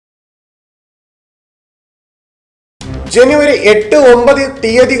ജനുവരി 8-9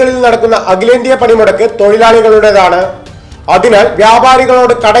 തീയതികളിൽ നടക്കുന്ന അഖിലേന്ത്യാ പണിമുടക്ക് തൊഴിലാളികളുടേതാണ്. അതിനാൽ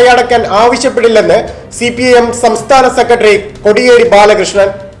വ്യാപാരികളോട് കടയടക്കാൻ ആവശ്യപ്പെടില്ലെന്ന് CPIM സംസ്ഥാന സെക്രട്ടറി കൊടിയേരി ബാലകൃഷ്ണൻ.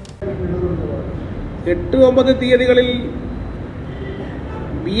 8-9 തീയതികളിൽ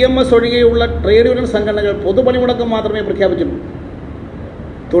BMS ഒഴികെയുള്ള ട്രേഡ് യൂണിയൻ സംഘടനകൾ പൊതുപണിമുടക്കം മാത്രമേ പ്രഖ്യാപിച്ചിട്ടുള്ളൂ.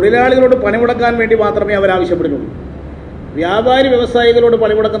 തൊഴിലാളികളോട് പണിമുടക്കാൻ വേണ്ടി മാത്രമേ അവരാവശ്യപ്പെട്ടിട്ടുള്ളൂ. വ്യാപാരി വ്യവസായികളോട്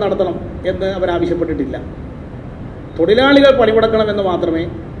പണിമുടക്കം നടത്തണം എന്ന് അവരാവശ്യപ്പെട്ടിട്ടില്ല. തൊഴിലാളികൾ പണിമുടക്കണമെന്ന് മാത്രമേ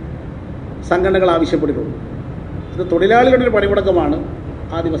സംഘടനകൾ ആവശ്യപ്പെട്ടിട്ടുള്ളൂ. ഇത് തൊഴിലാളികളുടെ ഒരു പണിമുടക്കമാണ്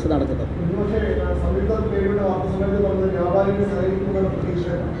ആ ദിവസം നടക്കുന്നത്.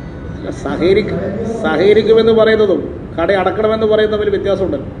 സഹകരിക്കുമെന്ന് പറയുന്നതും കട അടക്കണമെന്ന് പറയുന്ന തമ്മിൽ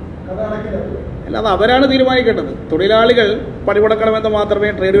വ്യത്യാസമുണ്ടല്ലോ. അല്ലാതെ അവരാണ് തീരുമാനിക്കേണ്ടത്. തൊഴിലാളികൾ പണിമുടക്കണമെന്ന് മാത്രമേ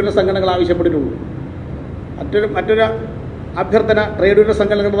ട്രേഡ് യൂണിയൻ സംഘടനകൾ ആവശ്യപ്പെട്ടിട്ടുള്ളൂ. മറ്റൊരു അഭ്യർത്ഥന ട്രേഡ് യൂണിയൻ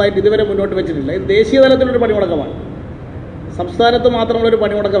സംഘടനകളുമായിട്ട് ഇതുവരെ മുന്നോട്ട് വെച്ചിട്ടില്ല. ഇത് ദേശീയ തലത്തിലൊരു പണിമുടക്കമാണ്, സംസ്ഥാനത്ത് മാത്രമുള്ളൊരു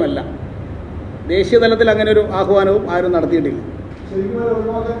പണിമുടക്കമല്ല. ദേശീയ തലത്തിൽ അങ്ങനെ ഒരു ആഹ്വാനവും ആരും നടത്തിയിട്ടില്ല.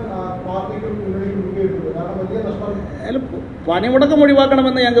 പണിമുടക്കം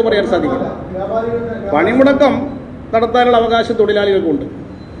ഒഴിവാക്കണമെന്ന് ഞങ്ങൾക്ക് പറയാൻ സാധിക്കില്ല. പണിമുടക്കം നടത്താനുള്ള അവകാശം തൊഴിലാളികൾക്കുണ്ട്.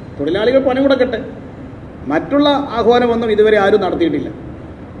 തൊഴിലാളികൾ പണിമുടക്കട്ടെ. മറ്റുള്ള ആഹ്വാനമൊന്നും ഇതുവരെ ആരും നടത്തിയിട്ടില്ല.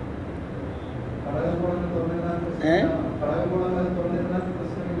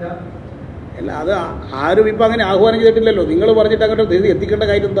 അല്ല, അത് ആരും ഇപ്പം അങ്ങനെ ആഹ്വാനം ചെയ്തിട്ടില്ലല്ലോ. നിങ്ങൾ പറഞ്ഞിട്ട് അങ്ങോട്ട് എത്തിക്കേണ്ട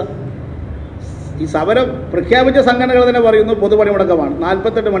കാര്യം എന്താ? ഈ സമരം പ്രഖ്യാപിച്ച സംഘടനകൾ തന്നെ പറയുന്നു പൊതുപണിമുടക്കമാണ്.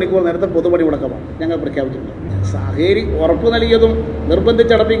 48 മണിക്കൂർ നേരത്തെ പൊതുപണിമുടക്കമാണ് ഞങ്ങൾ പ്രഖ്യാപിച്ചിട്ടുള്ളത്. ഉറപ്പ് നൽകിയതും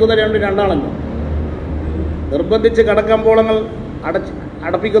നിർബന്ധിച്ചടപ്പിക്കുന്ന രണ്ടാണല്ലോ. നിർബന്ധിച്ച് കടക്കമ്പോളങ്ങൾ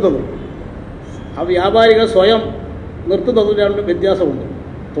അടപ്പിക്കുന്നതും ആ വ്യാപാരികൾ സ്വയം നിർത്തുന്നതും രണ്ടും വ്യത്യാസമുണ്ട്.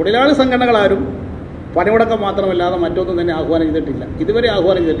 തൊഴിലാളി സംഘടനകളാരും പണിമുടക്കം മാത്രമല്ലാതെ മറ്റൊന്നും തന്നെ ആഹ്വാനം ചെയ്തിട്ടില്ല, ഇതുവരെ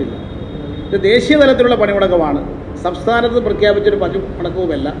ആഹ്വാനം ചെയ്തിട്ടില്ല. ഇത് ദേശീയ തലത്തിലുള്ള പണിമുടക്കമാണ്. സംസ്ഥാനത്ത് പ്രഖ്യാപിച്ചൊരു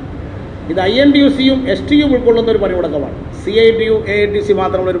പണിമുടക്കവുമല്ല. ഇത് INTUC-യും STU ഉൾക്കൊള്ളുന്ന ഒരു പണിമുടക്കമാണ്. CITU AITC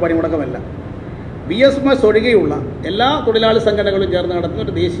മാത്രമുള്ള ഒരു പണിമുടക്കമല്ല. BMS ഒഴികെയുള്ള എല്ലാ തൊഴിലാളി സംഘടനകളും ചേർന്ന് നടത്തുന്ന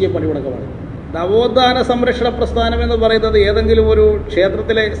ഒരു ദേശീയ പണിമുടക്കമാണ്. നവോത്ഥാന സംരക്ഷണ പ്രസ്ഥാനം എന്ന് പറയുന്നത് ഏതെങ്കിലും ഒരു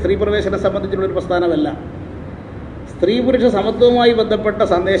ക്ഷേത്രത്തിലെ സ്ത്രീ പ്രവേശനം സംബന്ധിച്ചുള്ളൊരു പ്രസ്ഥാനമല്ല. സ്ത്രീ പുരുഷ സമത്വവുമായി ബന്ധപ്പെട്ട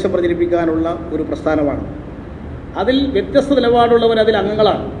സന്ദേശം പ്രചരിപ്പിക്കാനുള്ള ഒരു പ്രസ്ഥാനമാണ്. അതിൽ വ്യത്യസ്ത നിലപാടുള്ളവർ അതിൽ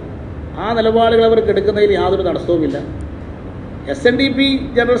അംഗങ്ങളാണ്. ആ നിലപാടുകൾ അവർക്ക് എടുക്കുന്നതിൽ യാതൊരു തടസ്സവുമില്ല. SNDP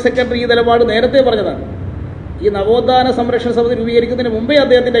ജനറൽ സെക്രട്ടറി ഈ നിലപാട് നേരത്തെ പറഞ്ഞതാണ്. ഈ നവോത്ഥാന സംരക്ഷണ സമിതി രൂപീകരിക്കുന്നതിന് മുമ്പേ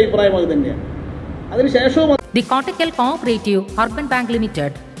അദ്ദേഹത്തിൻ്റെ അഭിപ്രായം അത് തന്നെയാണ്. അതിനുശേഷവും The Kottakkal Cooperative Urban Bank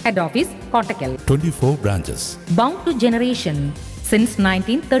Limited, Head Office, Kottakkal. 24 branches. Bound to generation since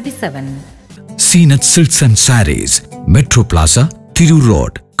 1937. Seenat Silks and Sarees, Metro Plaza, Thiru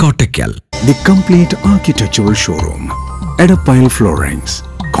Road, Kottakkal. The complete architectural showroom, Edapile Floorings,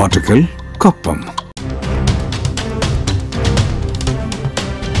 Kottakkal, Koppam.